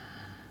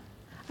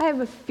I have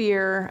a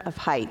fear of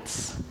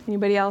heights.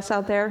 Anybody else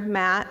out there?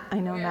 Matt? I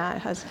know Matt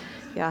has,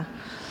 yeah.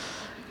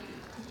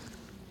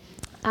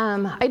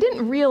 I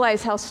didn't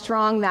realize how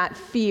strong that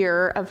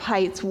fear of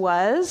heights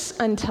was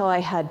until I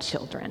had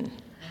children.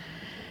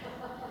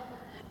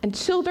 And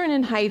children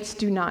and heights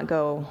do not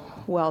go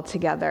well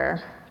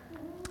together.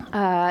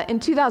 In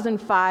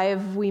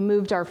 2005, we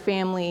moved our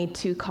family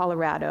to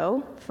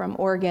Colorado from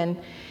Oregon.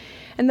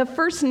 And the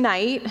first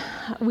night,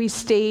 we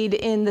stayed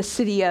in the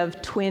city of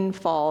Twin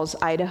Falls,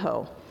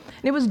 Idaho.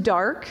 And it was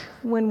dark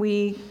when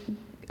we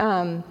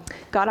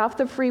got off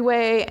the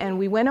freeway and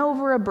we went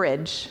over a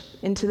bridge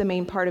into the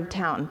main part of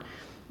town.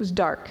 It was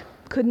dark.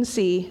 Couldn't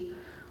see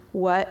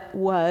what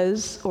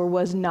was or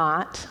was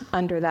not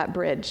under that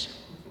bridge.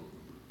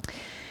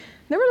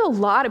 There were a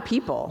lot of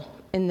people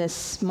in this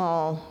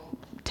small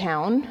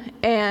town,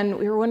 and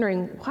we were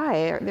wondering,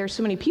 why are there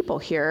so many people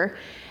here?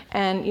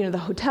 And the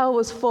hotel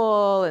was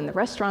full and the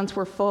restaurants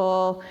were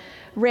full.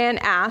 Rand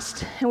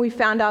asked, and we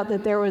found out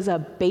that there was a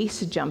base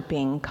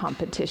jumping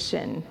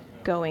competition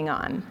going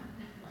on.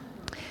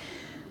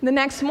 The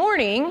next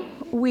morning,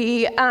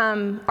 we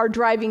are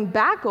driving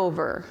back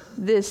over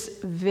this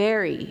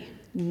very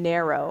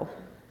narrow,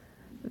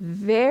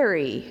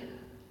 very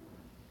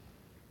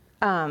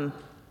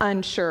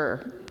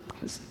unsure,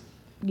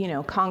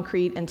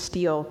 concrete and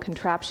steel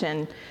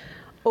contraption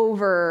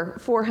over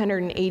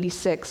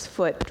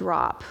 486-foot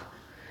drop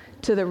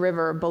to the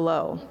river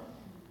below.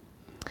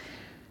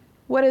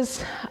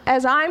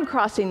 As I'm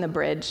crossing the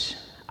bridge,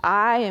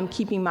 I am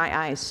keeping my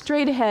eyes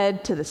straight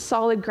ahead to the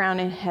solid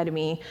ground ahead of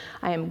me.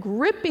 I am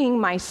gripping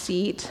my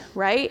seat,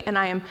 right? And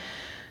I am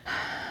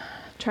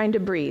trying to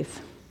breathe.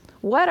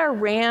 What are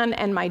Ran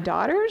and my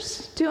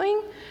daughters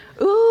doing?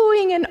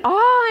 Oohing and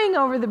awing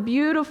over the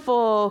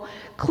beautiful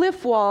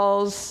cliff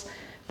walls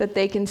that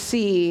they can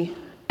see.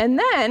 And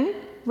then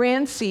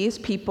Ran sees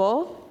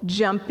people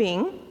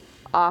jumping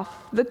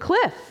off the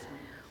cliff.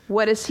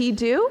 What does he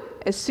do?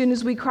 As soon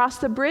as we cross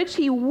the bridge,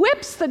 he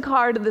whips the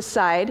car to the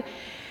side,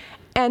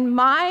 and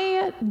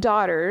my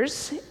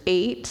daughters,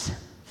 8,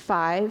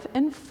 5,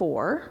 and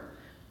 4,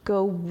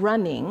 go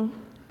running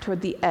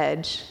toward the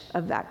edge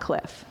of that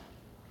cliff.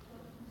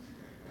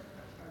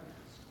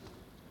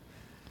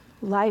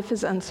 Life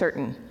is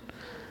uncertain.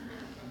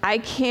 I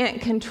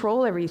can't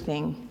control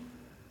everything,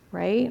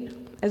 right?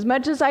 As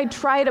much as I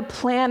try to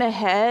plan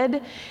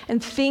ahead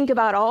and think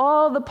about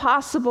all the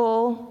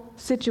possible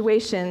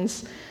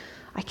situations,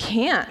 I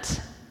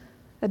can't.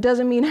 That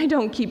doesn't mean I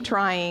don't keep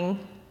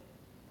trying.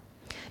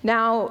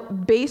 Now,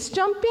 base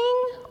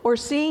jumping or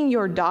seeing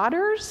your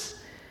daughters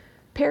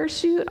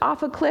parachute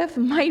off a cliff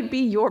might be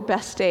your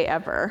best day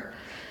ever.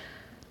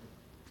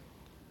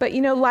 But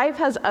life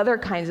has other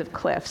kinds of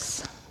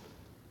cliffs,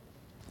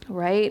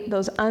 right?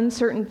 Those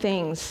uncertain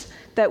things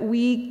that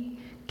we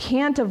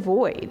can't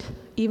avoid,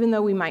 even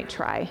though we might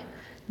try.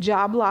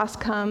 Job loss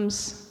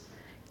comes,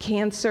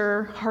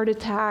 cancer, heart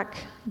attack,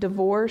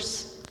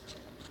 divorce.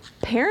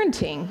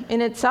 Parenting in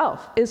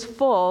itself is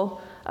full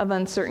of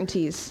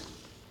uncertainties.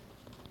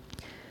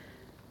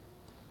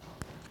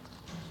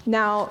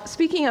 Now,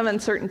 speaking of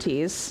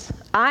uncertainties,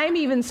 I'm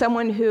even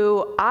someone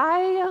who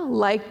I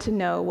like to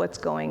know what's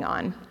going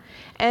on.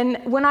 And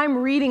when I'm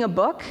reading a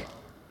book,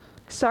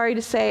 sorry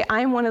to say,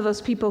 I'm one of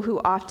those people who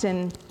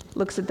often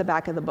looks at the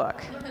back of the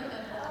book.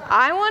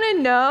 I want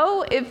to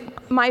know if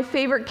my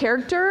favorite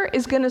character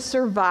is going to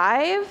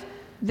survive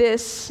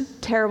this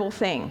terrible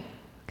thing,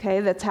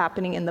 that's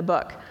happening in the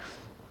book.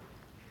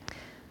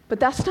 But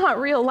that's not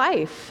real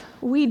life.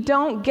 We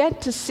don't get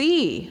to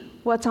see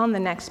what's on the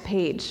next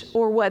page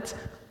or what's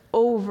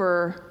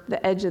over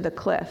the edge of the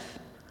cliff.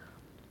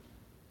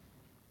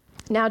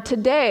 Now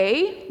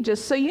today,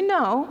 just so you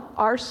know,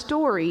 our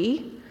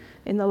story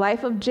in the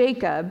life of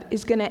Jacob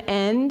is going to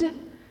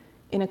end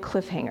in a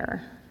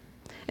cliffhanger.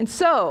 And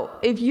so,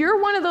 if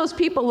you're one of those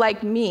people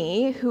like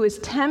me who is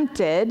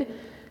tempted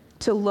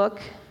to look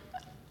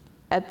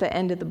at the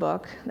end of the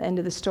book, the end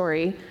of the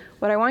story,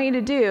 what I want you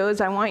to do is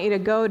I want you to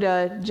go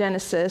to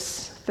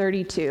Genesis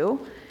 32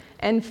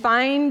 and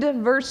find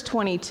verse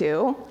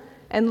 22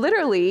 and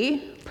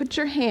literally put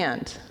your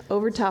hand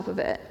over top of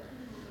it.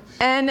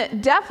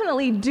 And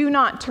definitely do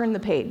not turn the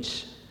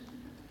page.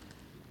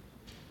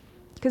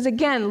 Because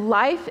again,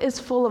 life is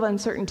full of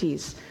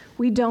uncertainties.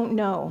 We don't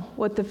know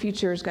what the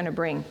future is going to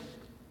bring.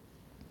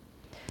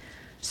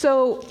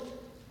 So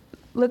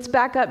let's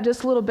back up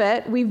just a little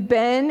bit. We've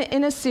been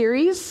in a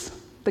series,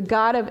 the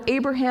God of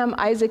Abraham,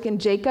 Isaac, and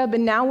Jacob,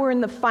 and now we're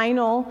in the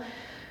final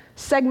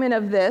segment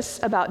of this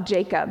about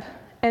Jacob.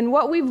 And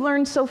what we've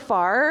learned so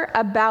far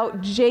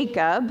about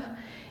Jacob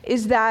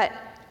is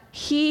that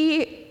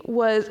he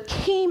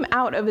came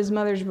out of his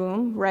mother's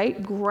womb,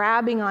 right,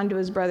 grabbing onto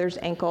his brother's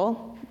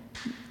ankle.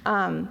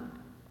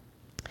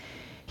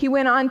 He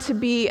went on to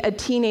be a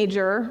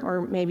teenager,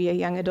 or maybe a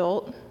young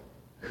adult,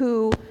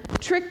 who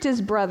tricked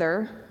his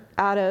brother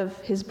out of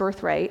his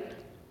birthright.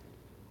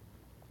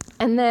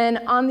 And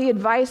then on the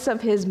advice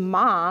of his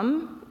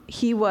mom,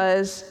 he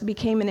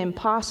became an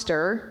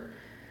imposter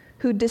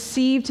who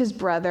deceived his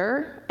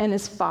brother and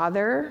his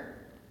father.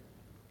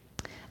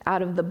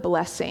 out of the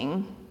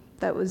blessing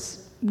that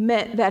was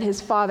meant, that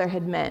his father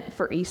had meant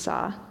for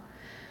Esau.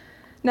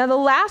 Now, the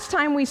last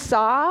time we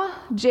saw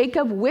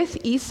Jacob with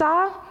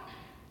Esau,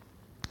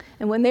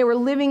 and when they were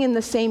living in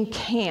the same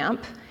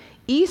camp,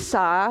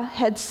 Esau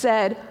had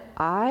said,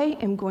 I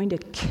am going to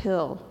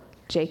kill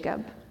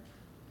Jacob.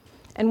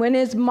 And when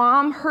his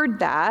mom heard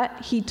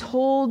that, he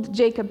told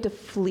Jacob to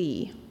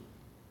flee.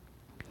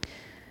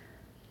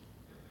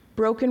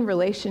 Broken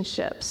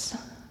relationships.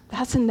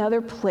 That's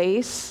another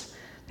place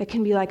that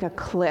can be like a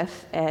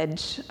cliff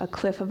edge, a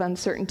cliff of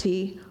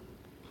uncertainty.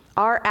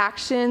 Our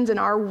actions and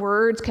our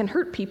words can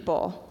hurt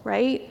people,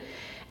 right?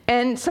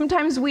 And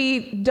sometimes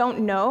we don't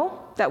know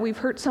that we've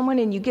hurt someone,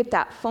 and you get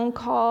that phone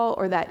call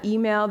or that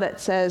email that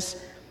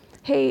says,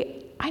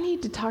 hey, I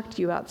need to talk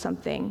to you about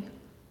something.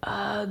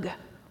 Ugh,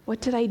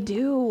 what did I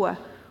do?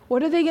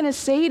 What are they going to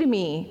say to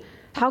me?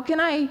 How can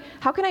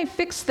I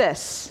fix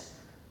this?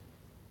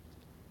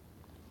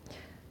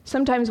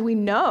 Sometimes we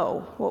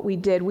know what we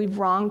did. We've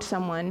wronged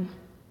someone.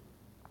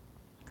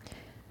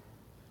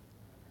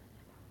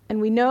 And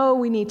we know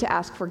we need to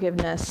ask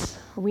forgiveness,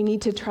 or we need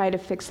to try to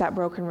fix that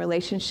broken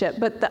relationship.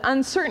 But the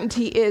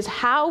uncertainty is,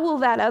 how will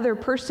that other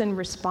person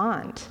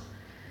respond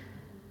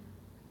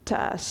to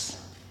us?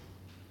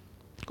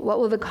 What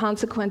will the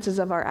consequences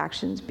of our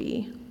actions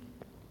be?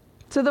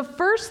 So the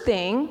first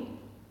thing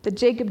that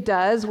Jacob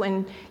does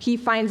when he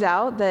finds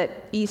out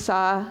that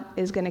Esau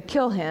is going to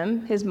kill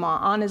him,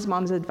 on his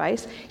mom's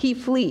advice, he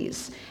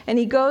flees. And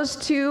he goes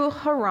to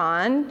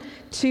Haran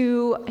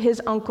to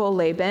his uncle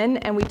Laban.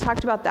 And we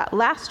talked about that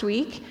last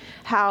week,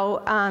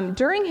 how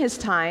during his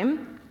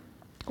time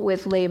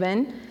with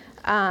Laban,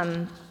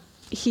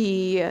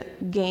 he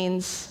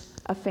gains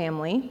a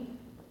family.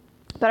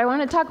 But I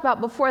want to talk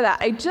about before that,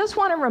 I just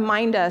want to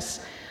remind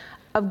us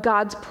of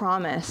God's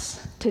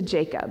promise to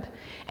Jacob.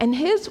 And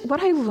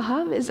what I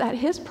love is that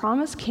his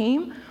promise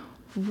came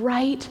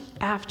right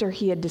after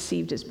he had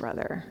deceived his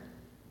brother,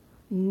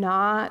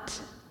 not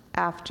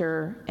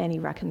after any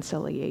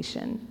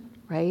reconciliation,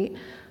 right?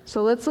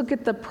 So let's look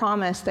at the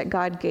promise that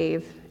God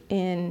gave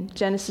in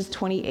Genesis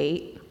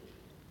 28.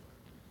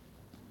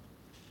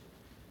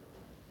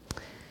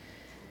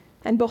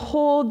 And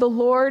behold, the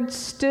Lord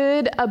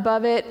stood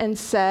above it and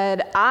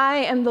said, I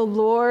am the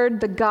Lord,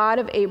 the God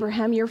of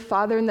Abraham, your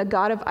father, and the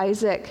God of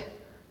Isaac.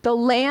 The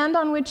land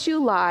on which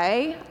you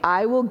lie,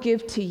 I will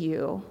give to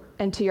you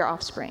and to your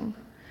offspring.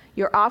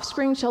 Your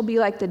offspring shall be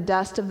like the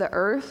dust of the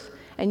earth,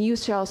 and you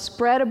shall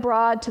spread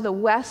abroad to the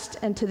west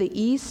and to the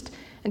east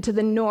and to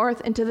the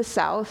north and to the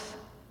south.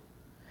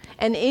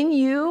 And in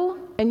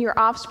you and your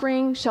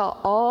offspring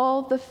shall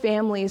all the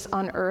families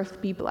on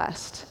earth be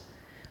blessed.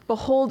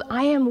 Behold,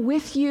 I am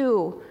with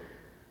you,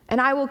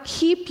 and I will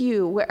keep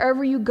you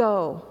wherever you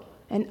go,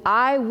 and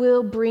I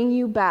will bring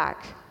you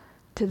back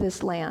to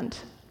this land.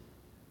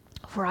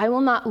 For I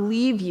will not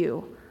leave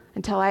you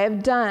until I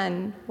have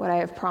done what I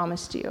have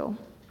promised you.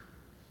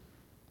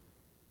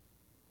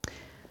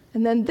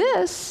 And then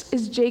this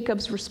is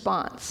Jacob's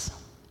response.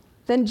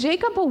 Then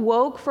Jacob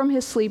awoke from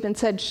his sleep and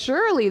said,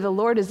 surely the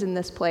Lord is in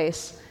this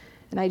place,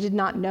 and I did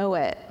not know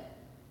it.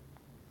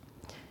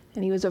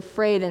 And he was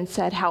afraid and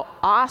said, how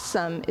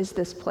awesome is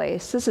this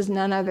place? This is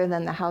none other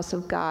than the house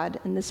of God,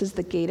 and this is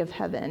the gate of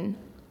heaven.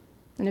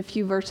 And a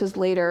few verses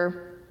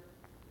later,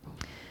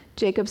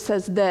 Jacob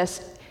says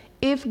this,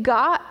 If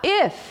God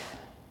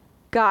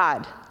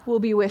will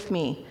be with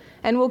me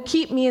and will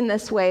keep me in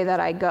this way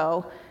that I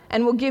go,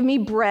 and will give me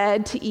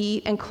bread to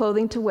eat and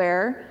clothing to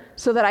wear,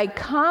 so that I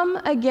come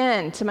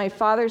again to my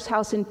father's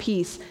house in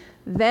peace,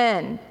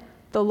 then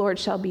the Lord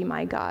shall be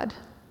my God.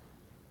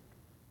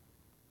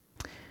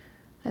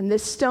 And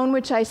this stone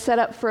which I set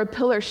up for a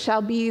pillar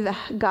shall be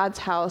God's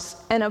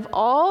house, and of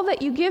all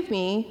that you give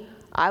me,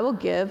 I will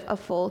give a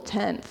full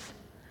tenth.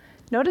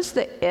 Notice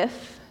the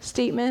if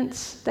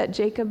statements that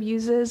Jacob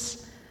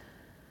uses.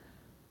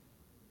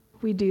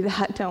 We do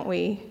that, don't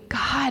we?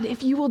 God,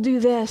 if you will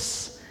do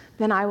this,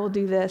 then I will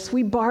do this.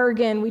 We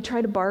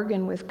try to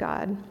bargain with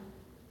God.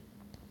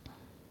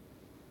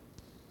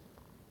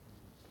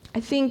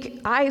 I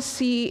think I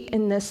see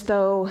in this,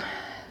 though,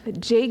 that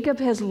Jacob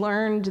has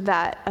learned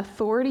that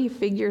authority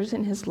figures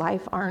in his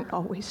life aren't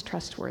always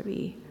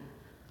trustworthy.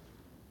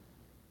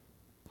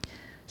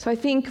 So I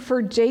think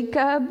for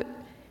Jacob,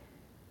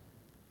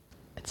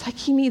 it's like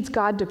he needs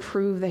God to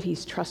prove that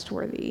he's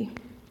trustworthy.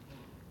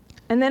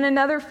 And then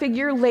another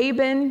figure,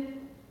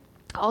 Laban,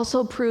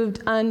 also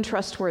proved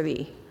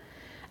untrustworthy.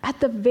 At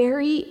the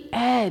very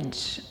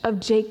edge of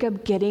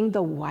Jacob getting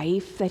the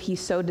wife that he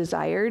so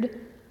desired,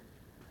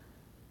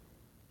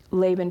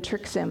 Laban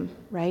tricks him,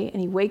 right?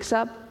 And he wakes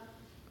up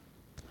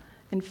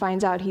and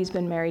finds out he's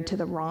been married to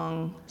the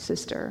wrong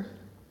sister.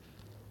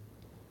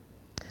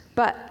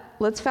 But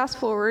let's fast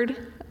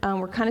forward.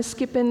 We're kind of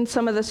skipping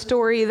some of the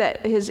story,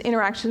 that his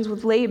interactions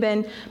with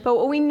Laban. But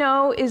what we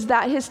know is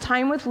that his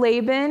time with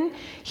Laban,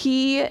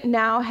 he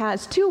now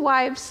has 2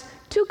 wives,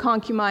 2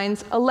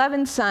 concubines,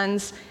 11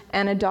 sons,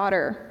 and a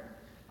daughter.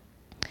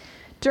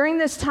 During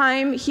this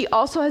time, he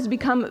also has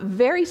become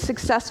very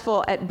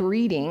successful at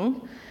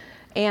breeding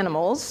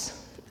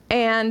animals,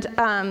 And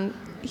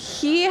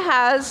he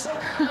has,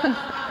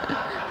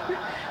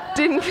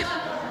 didn't,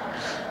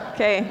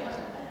 okay,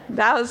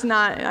 that was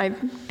not a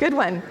good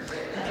one.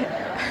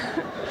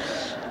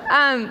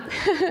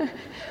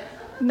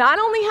 Not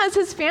only has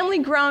his family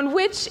grown,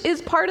 which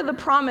is part of the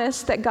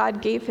promise that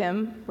God gave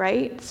him,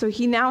 right? So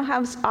he now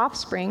has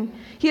offspring.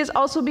 He has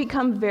also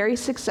become very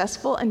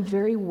successful and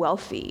very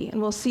wealthy.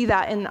 And we'll see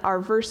that in our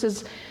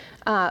verses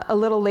a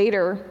little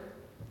later.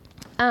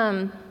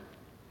 But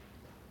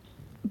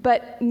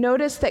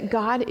notice that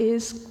God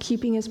is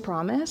keeping his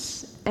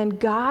promise, and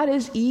God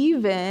is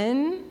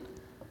even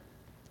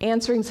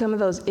answering some of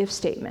those if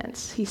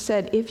statements. He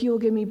said, if you will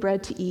give me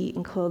bread to eat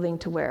and clothing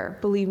to wear.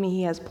 Believe me,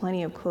 he has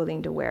plenty of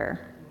clothing to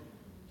wear.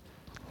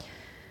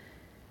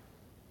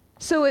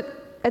 So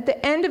at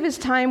the end of his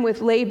time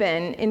with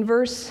Laban, in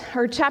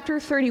chapter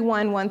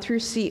 31, 1 through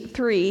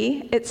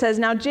 3, it says,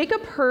 now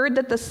Jacob heard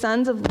that the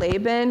sons of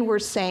Laban were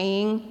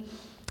saying,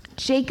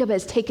 Jacob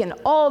has taken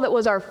all that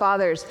was our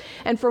father's,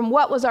 and from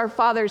what was our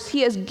father's,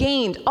 he has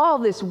gained all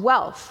this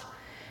wealth.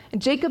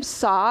 And Jacob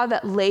saw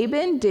that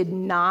Laban did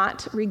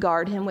not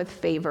regard him with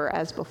favor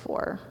as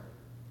before.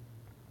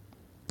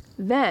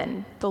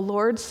 Then the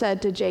Lord said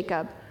to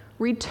Jacob,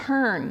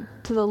 return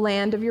to the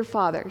land of your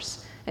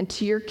fathers and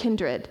to your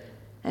kindred,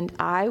 and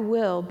I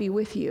will be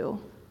with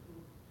you.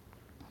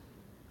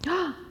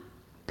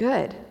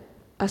 Good.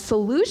 A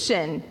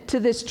solution to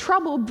this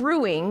trouble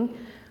brewing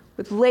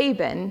with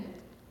Laban.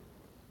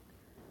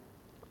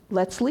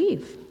 Let's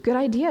leave. Good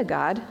idea,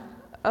 God.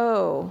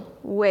 Oh,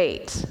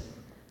 wait.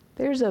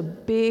 There's a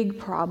big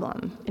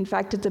problem. In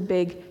fact, it's a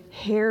big,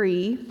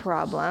 hairy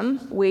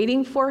problem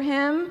waiting for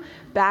him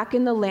back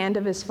in the land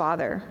of his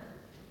father.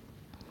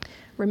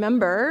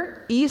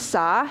 Remember,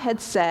 Esau had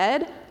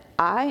said,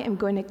 I am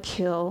going to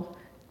kill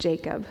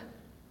Jacob.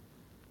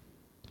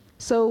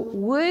 So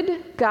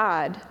would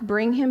God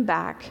bring him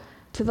back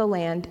to the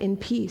land in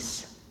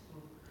peace?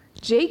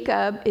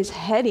 Jacob is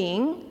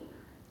heading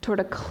toward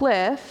a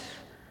cliff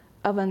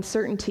of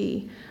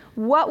uncertainty.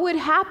 What would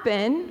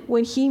happen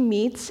when he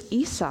meets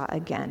Esau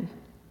again?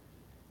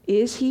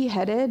 Is he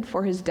headed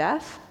for his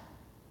death?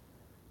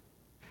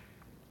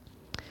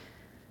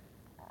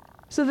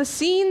 So the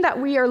scene that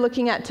we are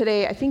looking at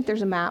today, I think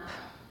there's a map.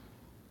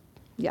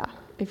 Yeah,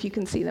 if you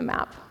can see the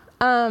map.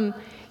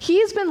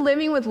 He's been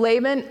living with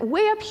Laban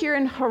way up here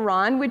in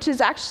Haran, which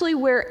is actually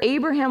where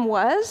Abraham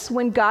was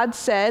when God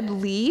said,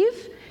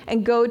 leave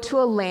and go to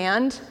a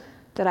land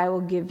that I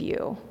will give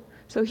you.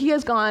 So he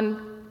has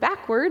gone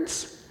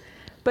backwards,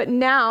 but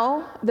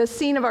now the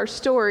scene of our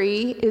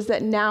story is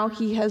that now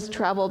he has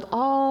traveled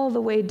all the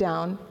way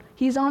down.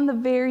 He's on the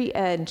very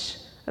edge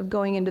of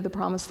going into the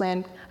promised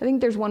land. I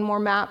think there's one more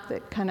map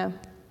that kind of,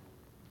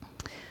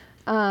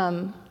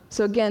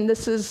 so again,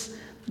 this is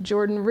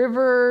Jordan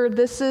River.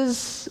 This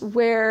is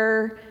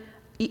where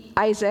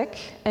Isaac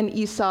and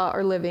Esau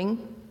are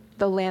living,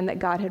 the land that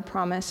God had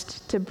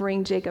promised to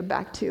bring Jacob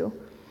back to.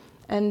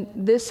 And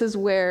this is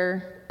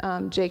where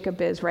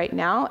Jacob is right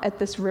now at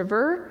this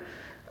river.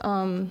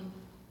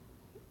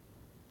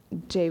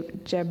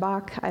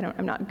 Jabbok,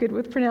 I'm not good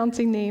with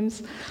pronouncing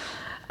names.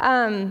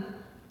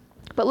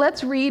 But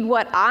let's read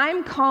what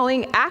I'm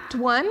calling Act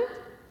 1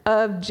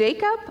 of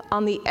Jacob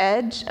on the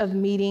edge of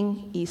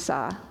meeting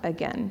Esau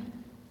again.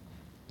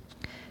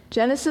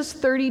 Genesis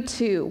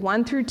 32,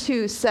 1 through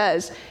 2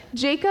 says,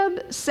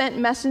 Jacob sent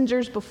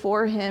messengers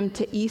before him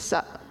to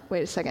Esau.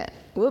 Wait a second.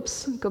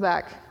 Whoops, go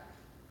back.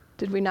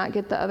 Did we not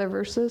get the other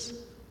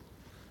verses?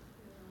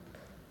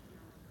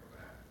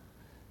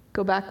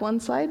 Go back one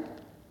slide.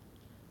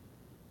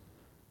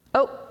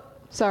 Oh,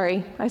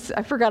 sorry. I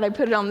forgot I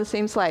put it on the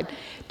same slide.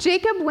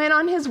 Jacob went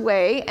on his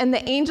way, and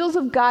the angels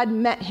of God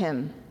met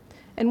him.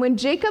 And when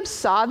Jacob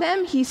saw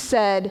them, he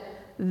said,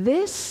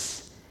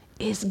 this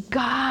is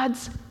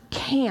God's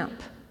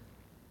camp.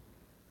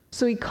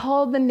 So he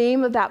called the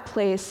name of that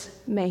place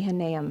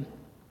Mahanaim.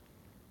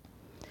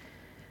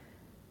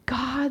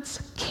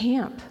 God's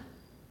camp.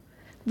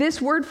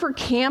 This word for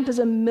camp is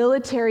a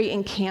military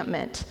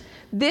encampment.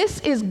 This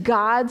is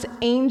God's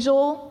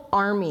angel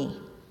army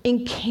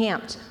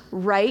encamped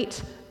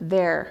right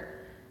there.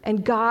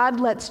 And God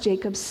lets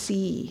Jacob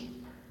see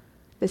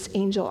this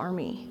angel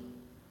army.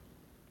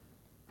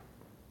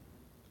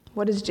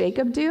 What does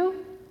Jacob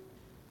do?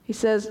 He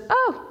says,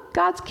 oh,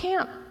 God's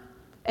camp.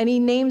 And he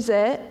names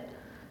it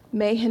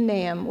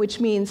Mahanaim, which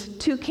means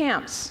two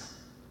camps.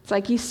 It's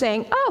like he's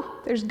saying, oh,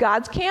 there's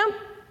God's camp.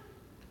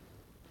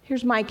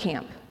 Here's my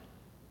camp.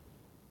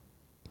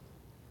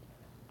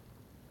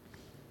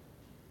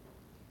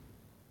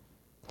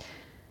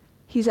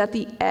 He's at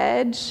the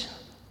edge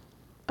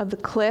of the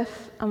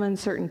cliff of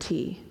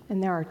uncertainty.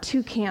 And there are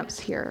two camps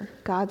here,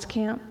 God's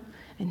camp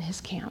and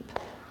his camp.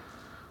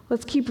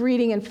 Let's keep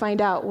reading and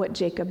find out what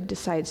Jacob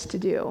decides to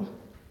do,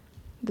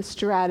 the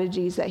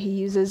strategies that he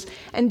uses.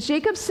 And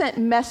Jacob sent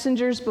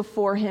messengers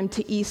before him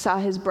to Esau,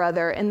 his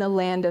brother, in the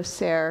land of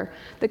Seir,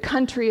 the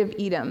country of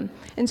Edom,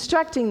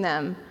 instructing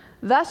them,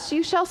 thus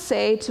you shall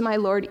say to my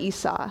lord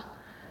Esau,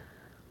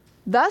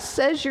 thus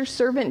says your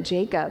servant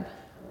Jacob,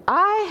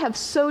 I have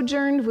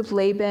sojourned with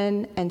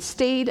Laban and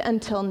stayed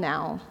until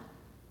now.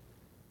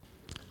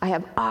 I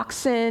have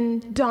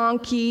oxen,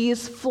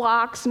 donkeys,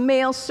 flocks,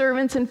 male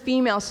servants, and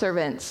female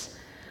servants.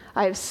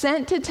 I have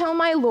sent to tell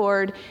my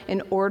Lord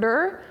in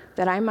order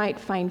that I might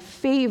find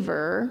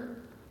favor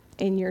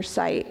in your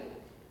sight.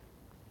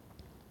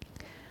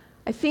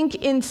 I think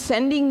in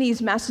sending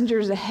these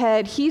messengers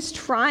ahead, he's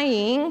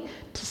trying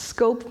to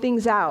scope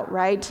things out,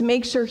 right? To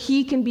make sure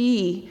he can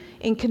be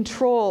in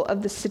control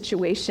of the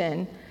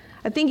situation.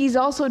 I think he's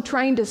also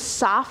trying to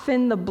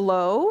soften the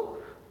blow,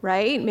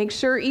 right? Make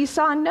sure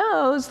Esau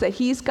knows that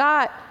he's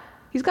got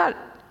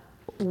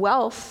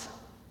wealth.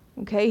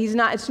 Okay?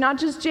 It's not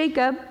just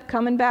Jacob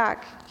coming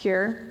back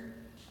here.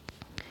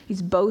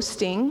 He's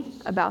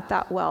boasting about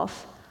that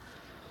wealth.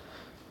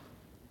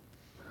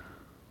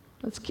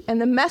 And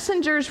the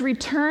messengers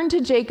returned to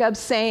Jacob,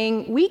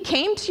 saying, "We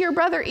came to your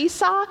brother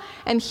Esau,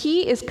 and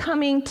he is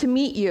coming to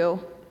meet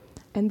you.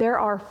 And there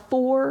are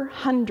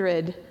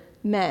 400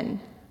 men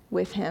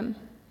with him."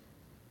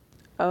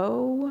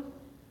 Oh,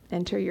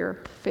 enter your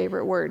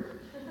favorite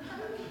word.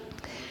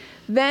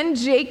 Then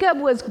Jacob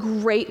was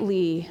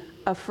greatly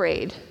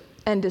afraid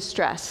and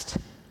distressed.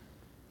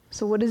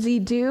 So what does he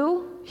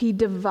do? He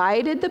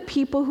divided the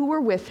people who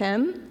were with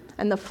him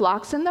and the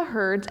flocks and the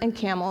herds and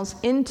camels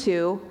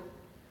into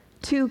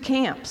 2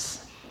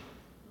 camps.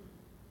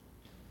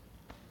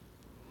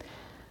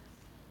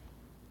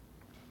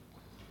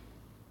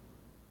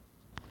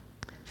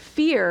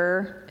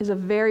 Fear is a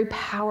very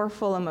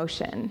powerful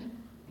emotion.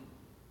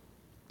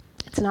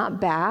 It's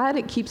not bad.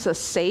 It keeps us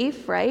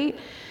safe, right?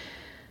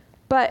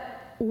 But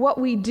what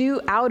we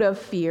do out of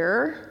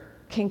fear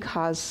can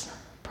cause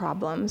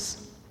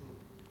problems.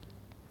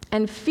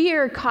 And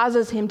fear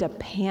causes him to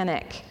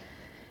panic.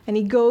 And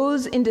he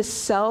goes into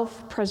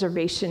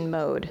self-preservation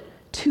mode.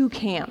 2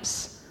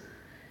 camps.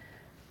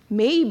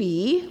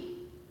 Maybe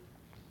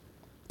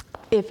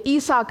if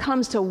Esau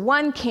comes to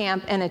one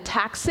camp and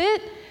attacks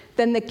it,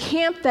 then the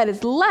camp that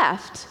is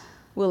left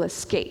will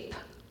escape.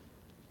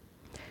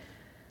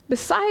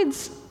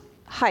 Besides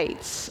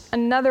heights,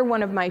 another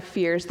one of my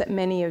fears that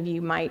many of you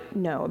might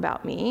know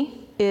about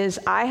me is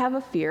I have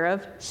a fear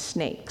of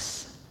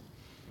snakes.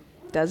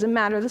 Doesn't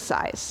matter the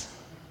size.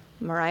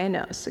 Mariah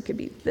knows. It could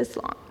be this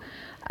long.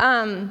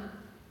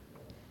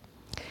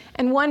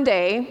 And one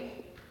day,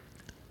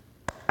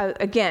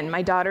 again,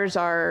 my daughters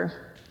are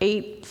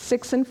 8,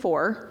 6, and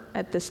 4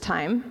 at this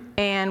time,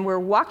 and we're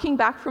walking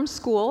back from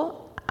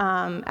school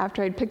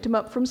after I'd picked them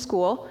up from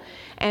school,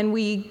 and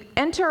we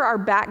enter our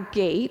back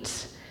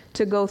gate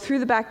to go through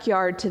the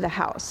backyard to the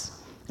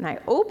house. And I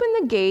open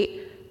the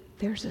gate,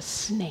 there's a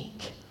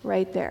snake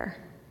right there.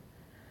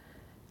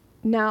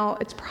 Now,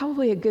 it's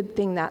probably a good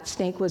thing that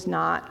snake was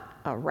not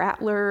a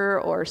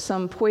rattler or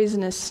some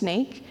poisonous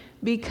snake,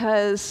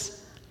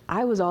 because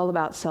I was all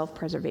about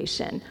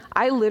self-preservation.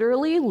 I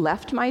literally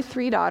left my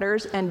 3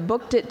 daughters and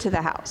booked it to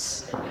the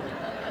house.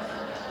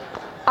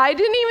 I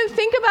didn't even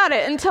think about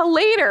it until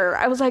later.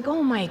 I was like,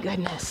 oh my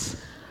goodness.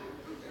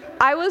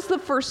 I was the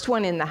first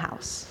one in the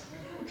house.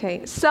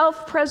 Okay,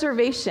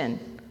 self-preservation.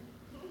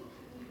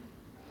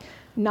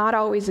 Not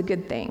always a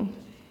good thing.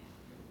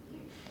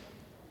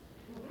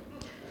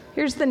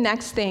 Here's the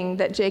next thing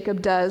that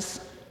Jacob does.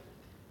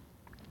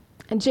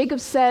 And Jacob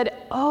said,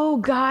 "Oh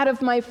God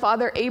of my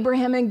father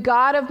Abraham and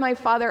God of my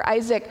father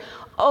Isaac,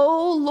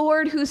 O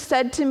Lord, who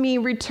said to me,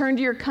 'Return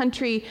to your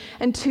country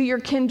and to your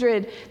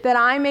kindred, that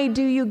I may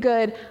do you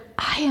good,'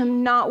 I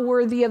am not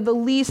worthy of the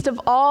least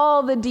of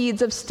all the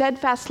deeds of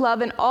steadfast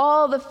love and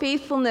all the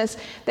faithfulness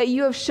that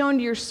you have shown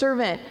to your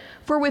servant.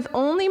 For with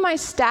only my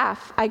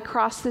staff I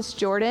crossed this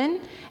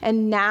Jordan,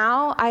 and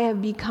now I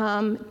have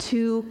become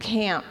 2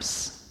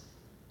 camps.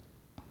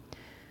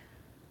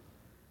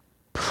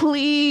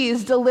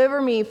 Please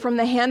deliver me from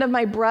the hand of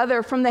my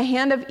brother, from the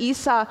hand of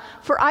Esau,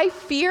 for I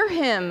fear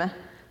him,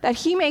 that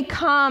he may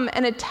come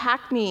and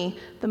attack me,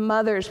 the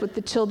mothers with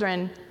the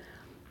children.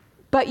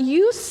 But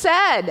you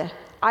said,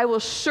 I will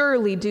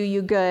surely do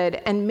you good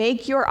and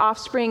make your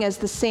offspring as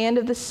the sand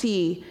of the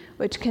sea,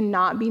 which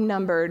cannot be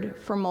numbered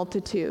for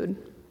multitude."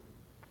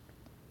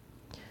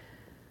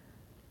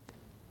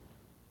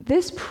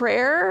 This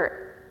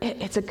prayer,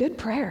 it's a good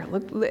prayer.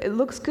 It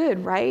looks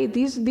good, right?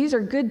 These are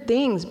good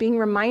things, being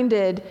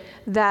reminded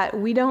that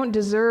we don't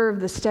deserve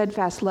the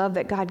steadfast love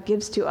that God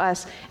gives to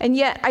us. And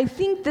yet, I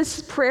think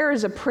this prayer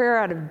is a prayer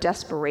out of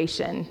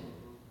desperation,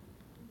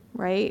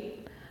 right?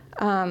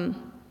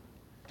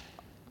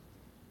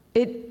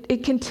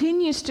 It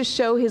continues to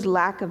show his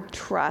lack of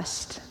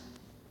trust.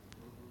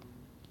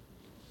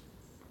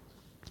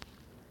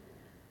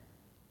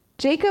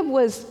 Jacob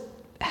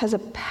has a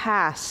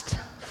past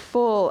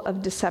full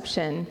of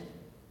deception.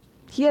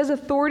 He has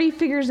authority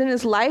figures in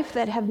his life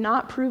that have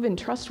not proven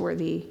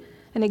trustworthy.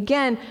 And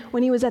again,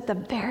 when he was at the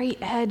very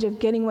edge of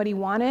getting what he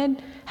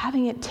wanted,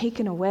 having it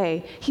taken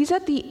away. He's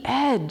at the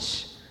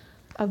edge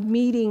of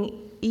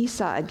meeting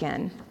Esau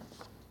again.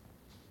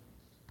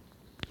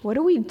 What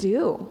do we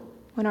do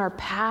when our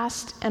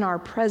past and our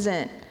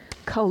present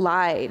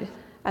collide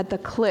at the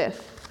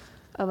cliff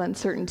of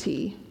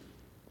uncertainty?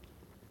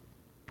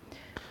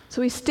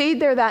 So he stayed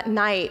there that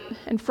night,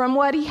 and from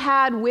what he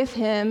had with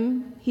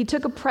him, he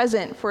took a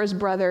present for his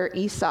brother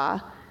Esau: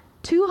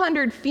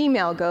 200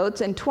 female goats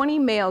and 20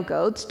 male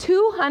goats,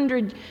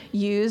 200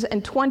 ewes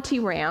and 20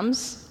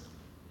 rams,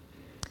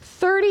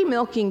 30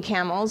 milking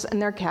camels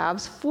and their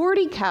calves,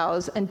 40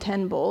 cows and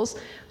 10 bulls,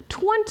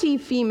 20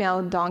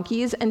 female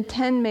donkeys and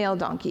 10 male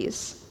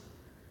donkeys.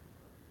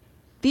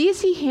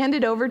 These he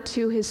handed over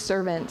to his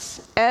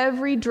servants,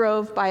 every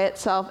drove by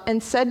itself,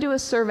 and said to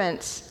his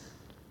servants,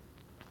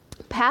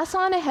 "Pass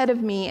on ahead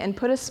of me and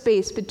put a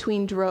space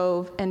between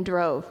drove and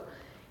drove."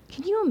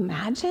 Can you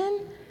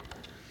imagine?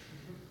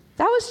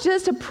 That was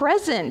just a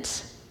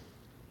present.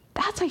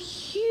 That's a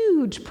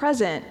huge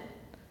present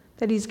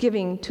that he's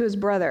giving to his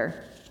brother.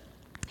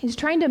 He's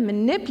trying to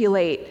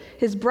manipulate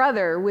his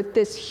brother with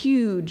this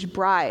huge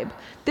bribe.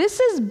 This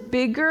is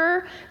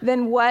bigger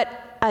than what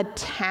a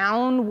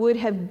town would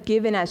have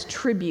given as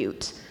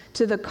tribute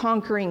to the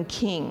conquering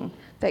king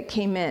that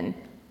came in.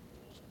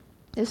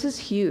 This is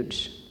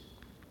huge.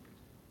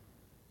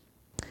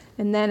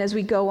 And then as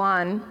we go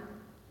on,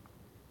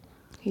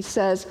 he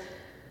says,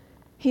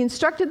 he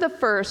instructed the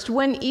first,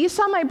 "When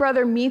Esau, my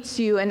brother, meets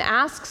you and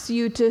asks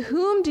you, 'To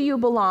whom do you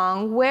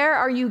belong? Where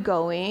are you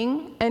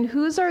going? And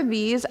whose are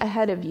these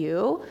ahead of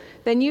you?'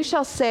 Then you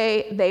shall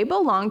say, 'They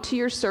belong to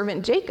your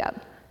servant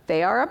Jacob.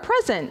 They are a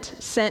present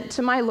sent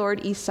to my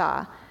lord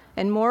Esau.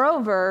 And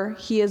moreover,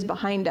 he is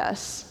behind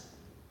us.'"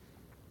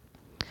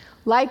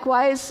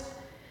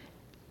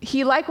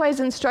 He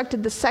likewise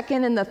instructed the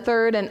second and the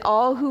third and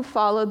all who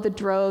followed the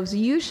droves,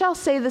 "You shall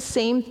say the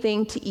same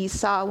thing to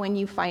Esau when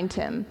you find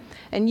him.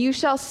 And you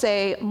shall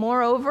say,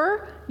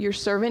 'Moreover, your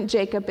servant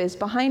Jacob is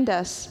behind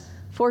us.'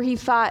 For he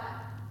thought,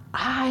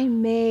 'I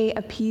may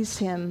appease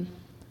him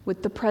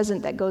with the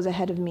present that goes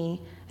ahead of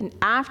me, and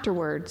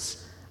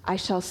afterwards I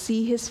shall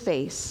see his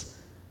face.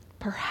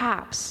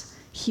 Perhaps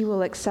he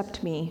will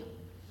accept me.'"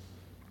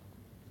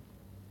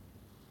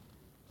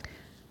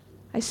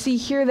 I see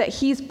here that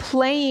he's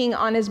playing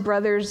on his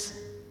brother's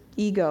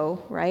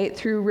ego, right,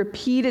 through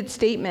repeated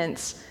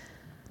statements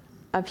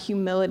of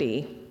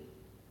humility.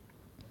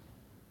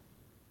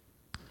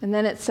 And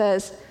then it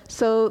says,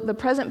 "So the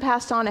present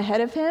passed on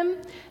ahead of him,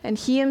 and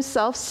he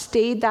himself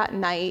stayed that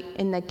night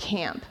in the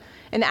camp."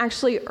 And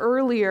actually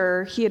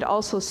earlier, he had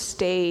also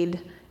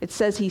stayed. It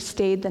says he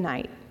stayed the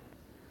night.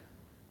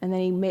 And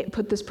then he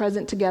put this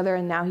present together,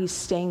 and now he's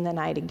staying the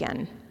night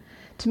again.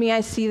 To me,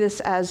 I see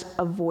this as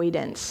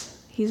avoidance.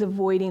 He's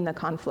avoiding the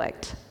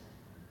conflict.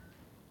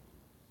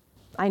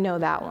 I know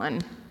that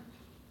one.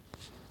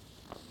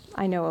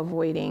 I know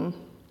avoiding.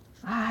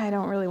 I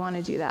don't really want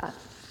to do that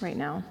right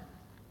now.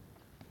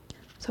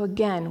 So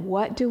again,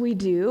 what do we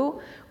do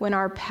when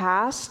our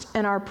past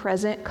and our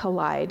present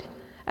collide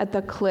at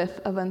the cliff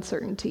of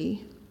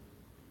uncertainty?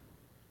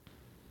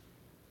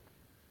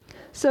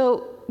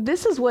 So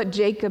this is what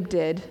Jacob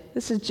did.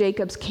 This is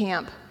Jacob's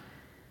camp.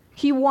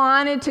 He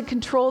wanted to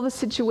control the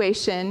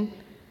situation.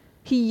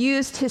 He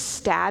used his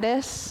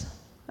status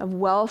of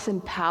wealth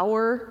and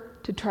power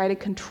to try to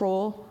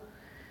control.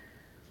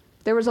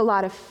 There was a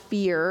lot of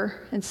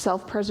fear and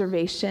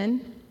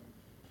self-preservation.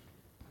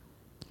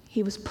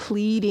 He was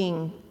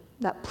pleading,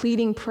 that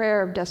pleading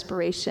prayer of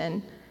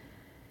desperation.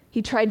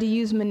 He tried to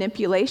use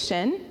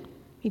manipulation.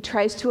 He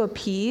tries to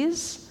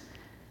appease,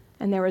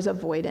 and there was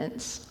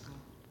avoidance.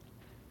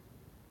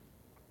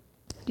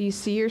 Do you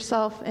see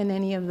yourself in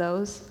any of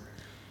those?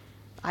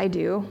 I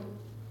do.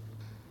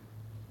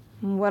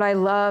 And what I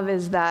love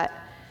is that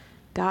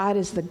God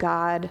is the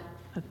God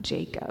of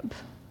Jacob.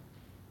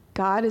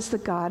 God is the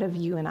God of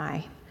you and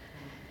I,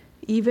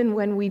 even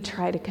when we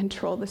try to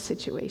control the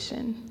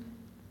situation.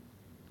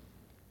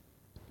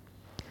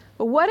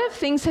 But what if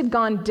things had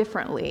gone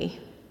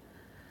differently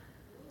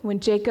when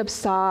Jacob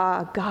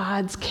saw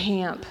God's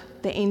camp,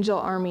 the angel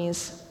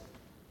armies?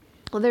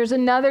 Well, there's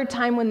another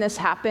time when this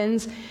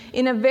happens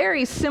in a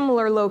very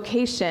similar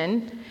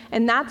location,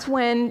 and that's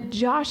when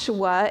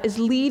Joshua is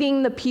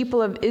leading the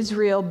people of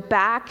Israel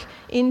back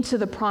into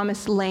the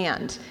promised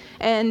land.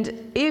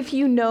 And if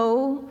you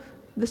know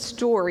the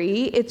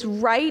story, it's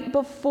right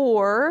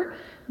before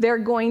they're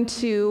going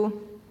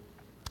to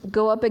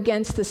go up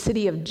against the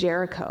city of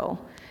Jericho.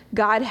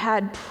 God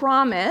had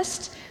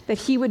promised that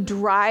he would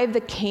drive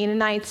the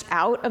Canaanites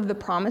out of the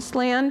promised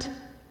land,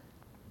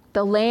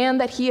 the land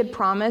that he had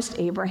promised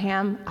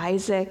Abraham,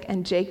 Isaac,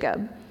 and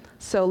Jacob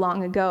so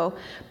long ago.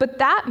 But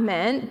that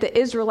meant the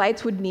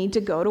Israelites would need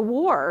to go to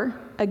war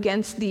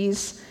against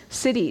these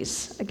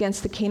cities,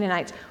 against the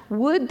Canaanites.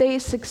 Would they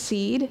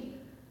succeed?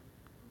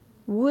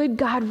 Would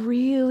God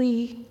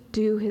really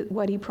do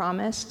what he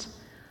promised?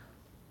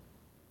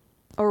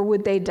 Or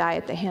would they die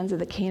at the hands of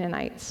the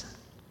Canaanites?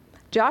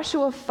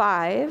 Joshua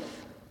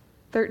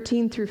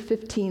 5:13 through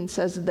 15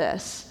 says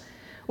this: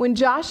 "When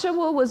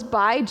Joshua was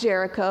by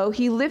Jericho,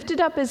 he lifted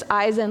up his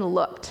eyes and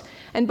looked,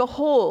 and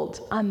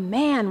behold, a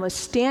man was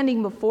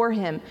standing before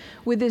him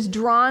with his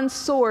drawn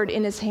sword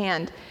in his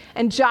hand.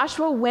 And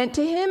Joshua went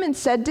to him and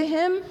said to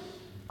him,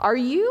 'Are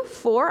you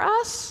for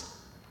us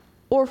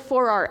or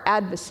for our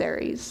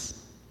adversaries?'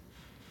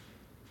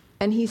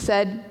 And he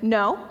said,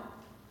 'No,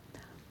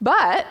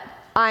 But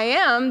I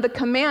am the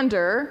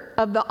commander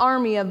of the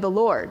army of the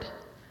Lord.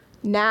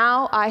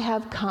 Now I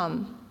have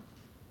come.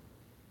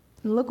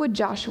 And look what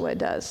Joshua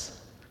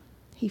does.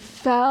 He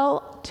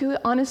fell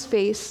on his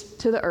face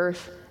to the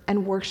earth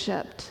and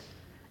worshiped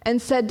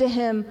and said to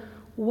him,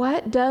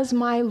 "What does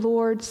my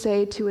Lord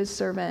say to his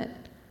servant?"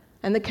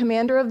 And the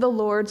commander of the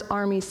Lord's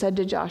army said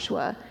to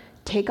Joshua,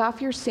 "Take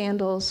off your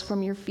sandals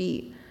from your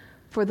feet,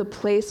 for the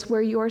place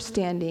where you are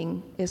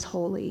standing is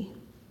holy."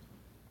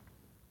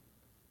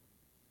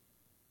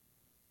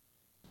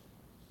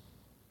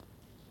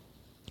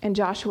 And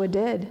Joshua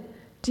did.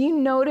 Do you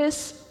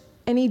notice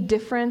any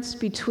difference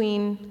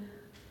between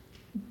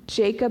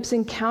Jacob's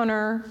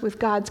encounter with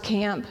God's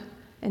camp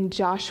and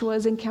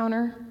Joshua's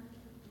encounter?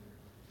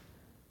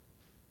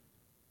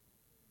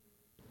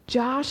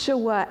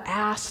 Joshua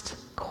asked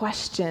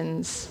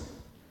questions.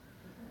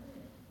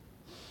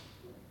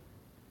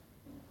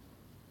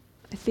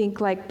 I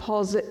think, like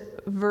Paul's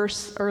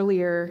verse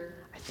earlier,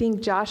 I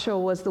think Joshua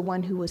was the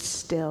one who was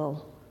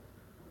still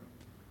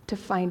to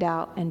find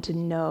out and to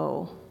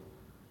know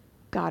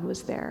God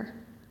was there,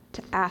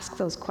 to ask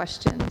those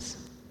questions.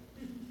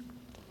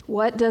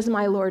 What does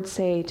my Lord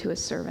say to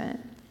his servant?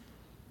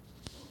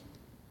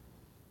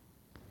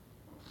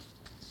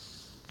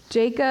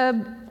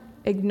 Jacob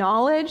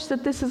acknowledged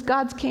that this is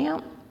God's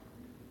camp,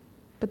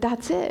 but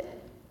that's it.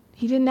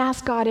 He didn't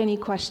ask God any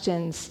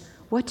questions.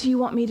 What do you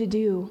want me to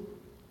do?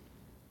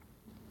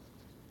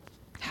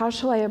 How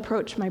shall I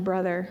approach my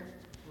brother?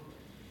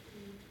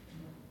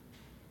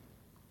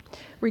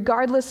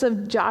 Regardless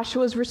of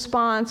Joshua's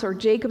response or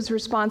Jacob's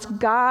response,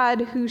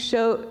 God who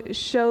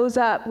shows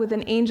up with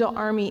an angel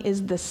army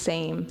is the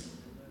same.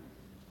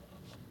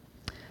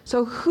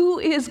 So who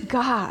is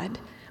God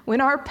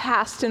when our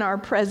past and our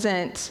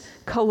present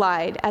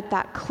collide at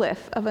that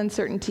cliff of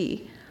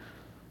uncertainty?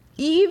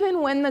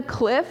 Even when the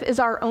cliff is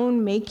our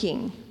own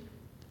making,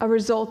 a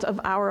result of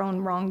our own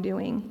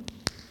wrongdoing.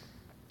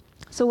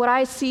 So what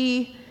I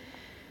see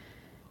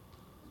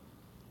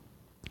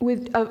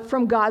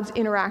from God's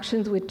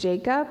interactions with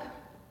Jacob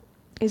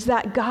is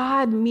that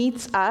God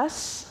meets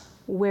us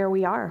where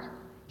we are.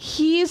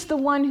 He's the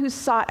one who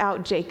sought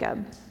out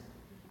Jacob.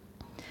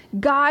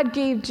 God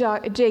gave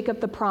Jacob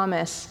the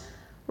promise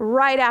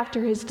right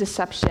after his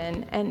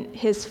deception and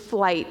his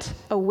flight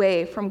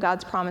away from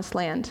God's promised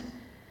land.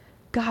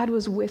 God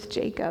was with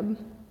Jacob.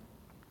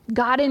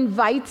 God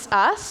invites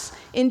us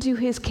into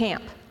his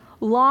camp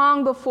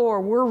long before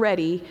we're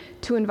ready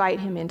to invite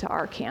him into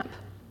our camp.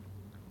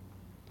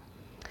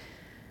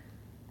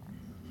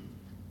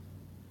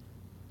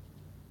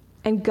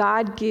 And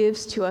God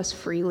gives to us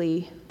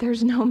freely.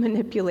 There's no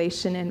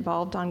manipulation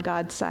involved on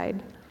God's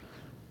side.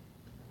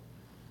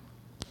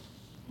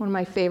 One of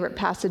my favorite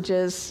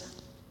passages,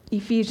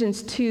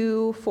 Ephesians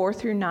 2, 4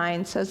 through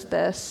 9, says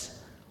this.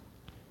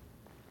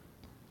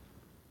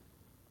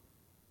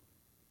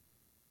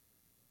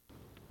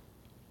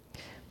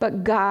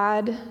 But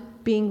God,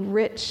 being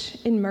rich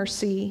in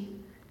mercy,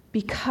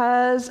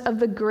 because of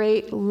the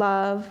great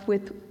love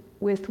with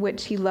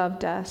which he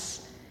loved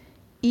us,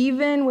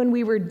 even when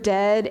we were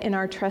dead in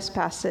our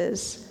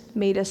trespasses,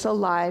 made us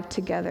alive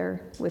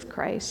together with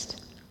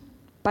Christ.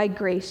 By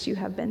grace you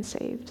have been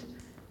saved.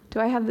 Do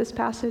I have this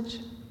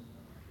passage?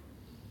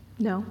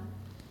 No.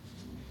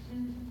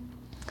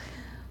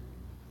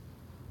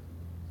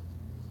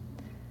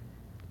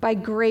 By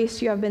grace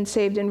you have been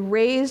saved, and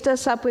raised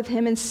us up with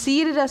him and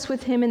seated us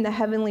with him in the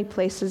heavenly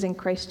places in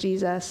Christ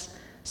Jesus,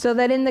 so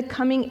that in the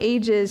coming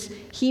ages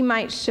he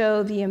might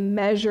show the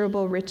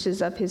immeasurable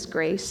riches of his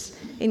grace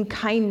in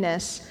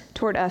kindness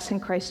toward us in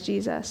Christ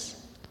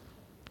Jesus.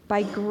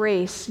 By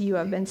grace you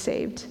have been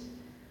saved.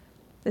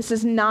 This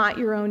is not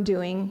your own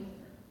doing.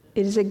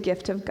 It is a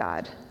gift of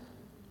God,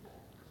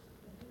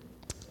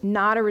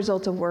 not a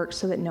result of works,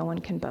 so that no one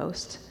can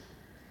boast.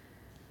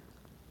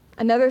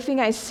 Another thing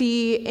I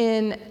see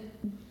in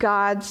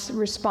God's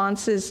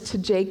responses to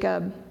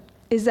Jacob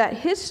is that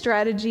his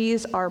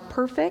strategies are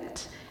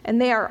perfect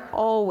and they are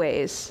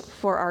always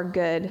for our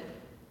good.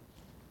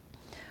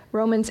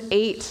 Romans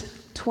 8,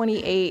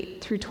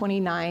 28 through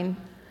 29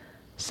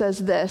 says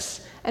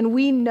this, and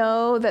we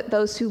know that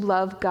those who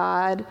love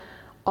God,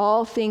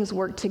 all things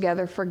work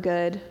together for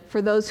good,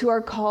 for those who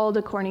are called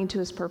according to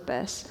his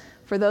purpose.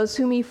 For those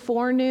whom he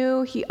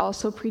foreknew, he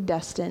also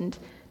predestined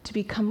to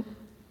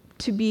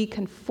be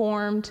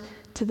conformed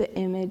to the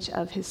image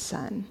of his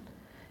Son,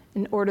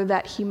 in order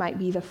that he might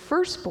be the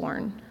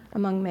firstborn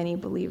among many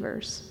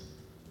believers.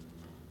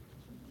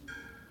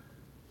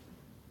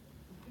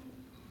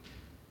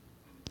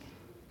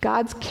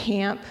 God's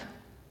camp,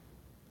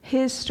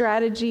 his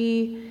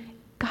strategy,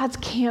 God's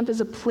camp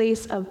is a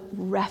place of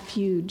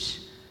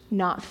refuge,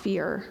 not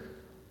fear.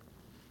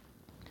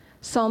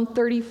 Psalm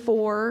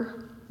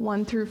 34,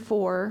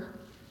 4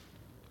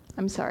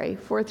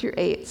 through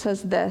 8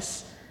 says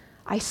this,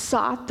 I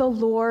sought the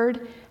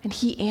Lord, and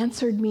he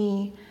answered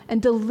me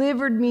and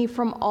delivered me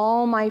from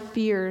all my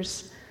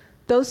fears.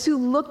 Those who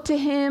look to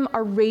him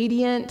are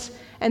radiant,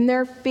 and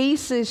their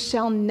faces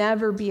shall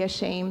never be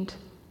ashamed.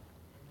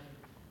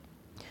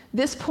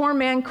 This poor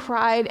man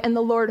cried, and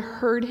the Lord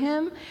heard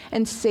him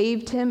and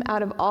saved him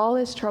out of all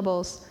his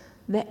troubles.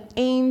 The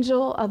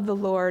angel of the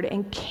Lord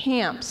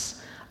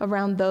encamps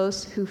around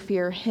those who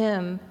fear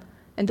him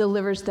and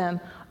delivers them.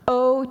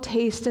 Oh,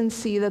 taste and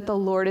see that the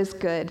Lord is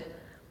good.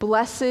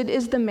 Blessed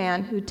is the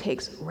man who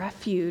takes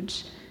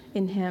refuge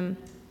in him.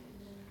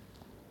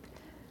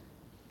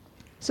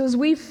 So as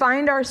we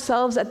find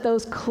ourselves at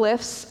those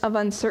cliffs of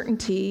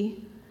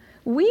uncertainty,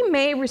 we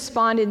may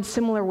respond in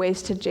similar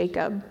ways to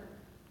Jacob.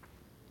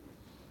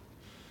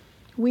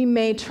 We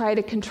may try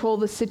to control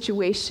the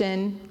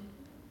situation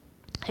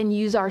and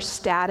use our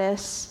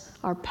status,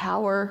 our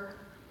power.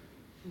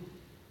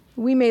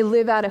 We may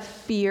live out of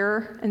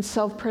fear and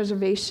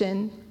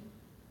self-preservation.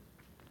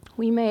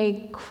 We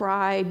may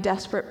cry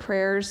desperate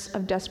prayers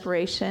of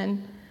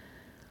desperation.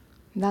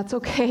 That's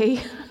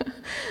okay.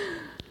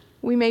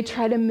 We may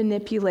try to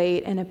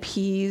manipulate and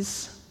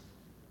appease.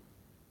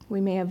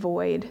 We may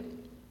avoid.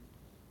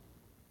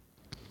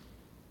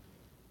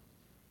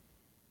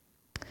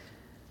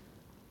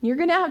 You're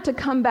going to have to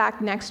come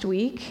back next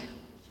week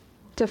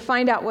to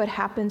find out what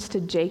happens to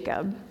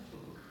Jacob.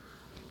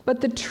 But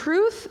the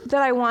truth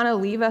that I want to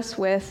leave us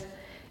with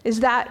is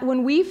that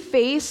when we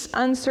face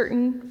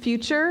uncertain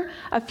future,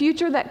 a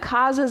future that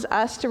causes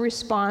us to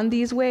respond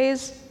these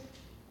ways,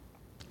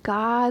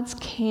 God's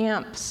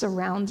camp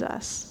surrounds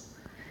us.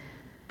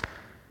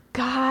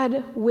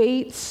 God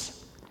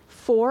waits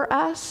for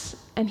us,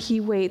 and he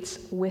waits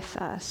with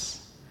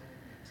us.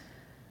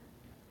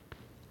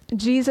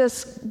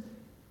 Jesus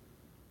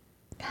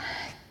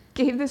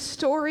gave this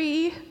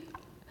story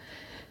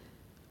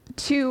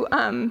to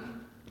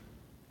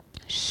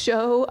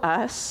show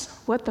us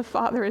what the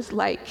Father is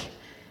like.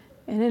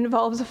 And it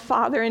involves a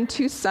father and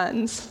two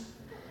sons.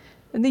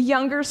 And the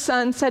younger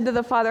son said to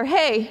the father,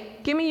 "Hey,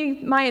 give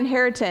me my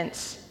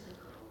inheritance."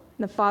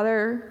 And the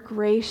father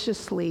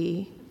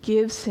graciously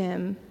gives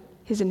him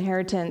his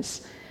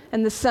inheritance.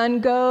 And the son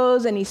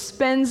goes and he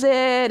spends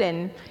it,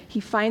 and he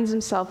finds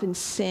himself in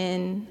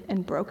sin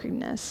and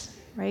brokenness,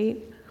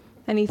 right?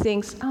 And he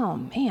thinks, "Oh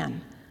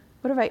man,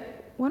 what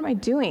am I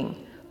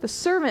doing? The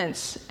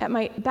servants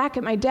back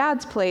at my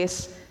dad's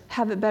place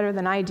have it better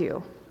than I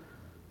do.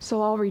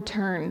 So I'll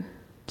return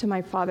to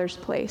my father's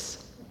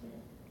place."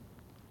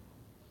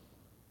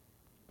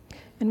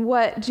 And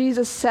what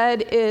Jesus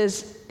said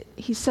is,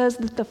 he says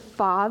that the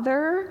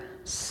Father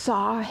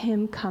saw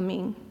him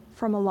coming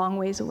from a long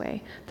ways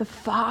away. The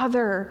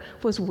Father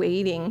was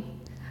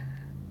waiting.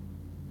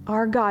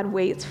 Our God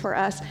waits for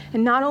us.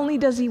 And not only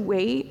does he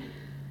wait,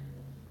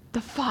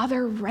 the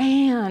Father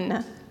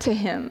ran to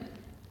him.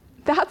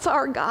 That's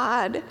our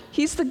God.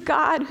 He's the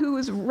God who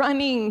is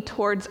running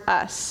towards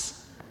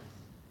us,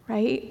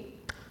 right?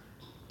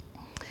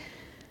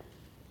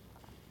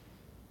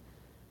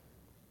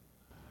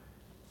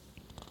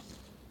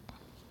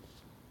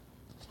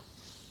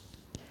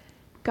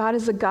 God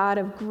is a God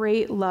of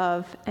great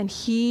love, and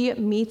he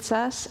meets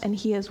us and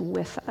he is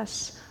with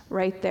us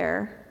right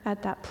there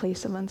at that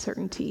place of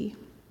uncertainty.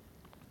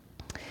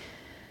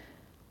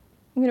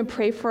 I'm going to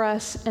pray for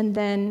us, and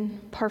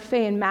then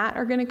Parfait and Matt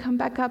are going to come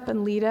back up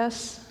and lead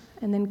us,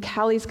 and then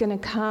Callie's going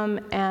to come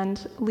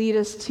and lead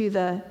us to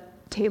the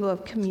table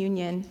of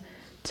communion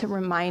to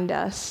remind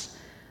us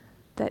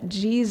that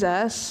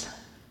Jesus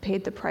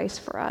paid the price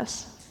for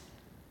us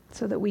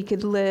so that we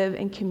could live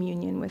in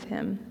communion with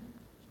him.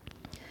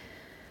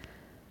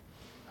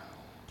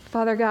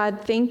 Father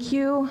God, thank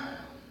you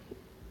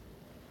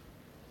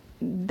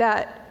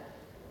that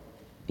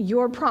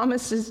your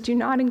promises do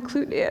not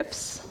include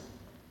ifs,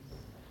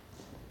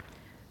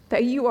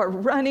 that you are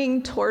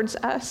running towards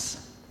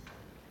us,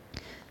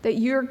 that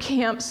your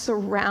camp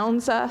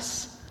surrounds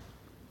us.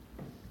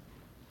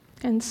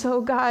 And so,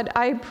 God,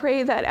 I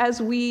pray that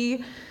as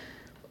we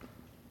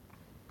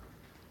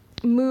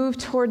move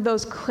toward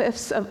those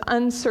cliffs of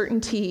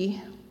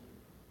uncertainty,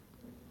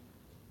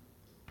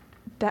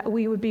 that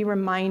we would be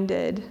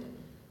reminded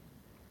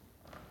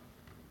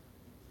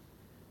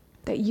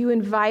that you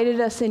invited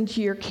us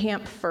into your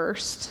camp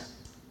first,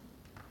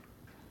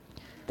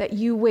 that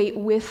you wait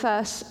with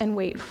us and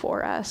wait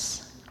for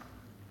us.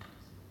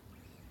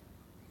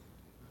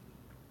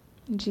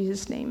 In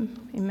Jesus'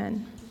 name,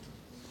 amen.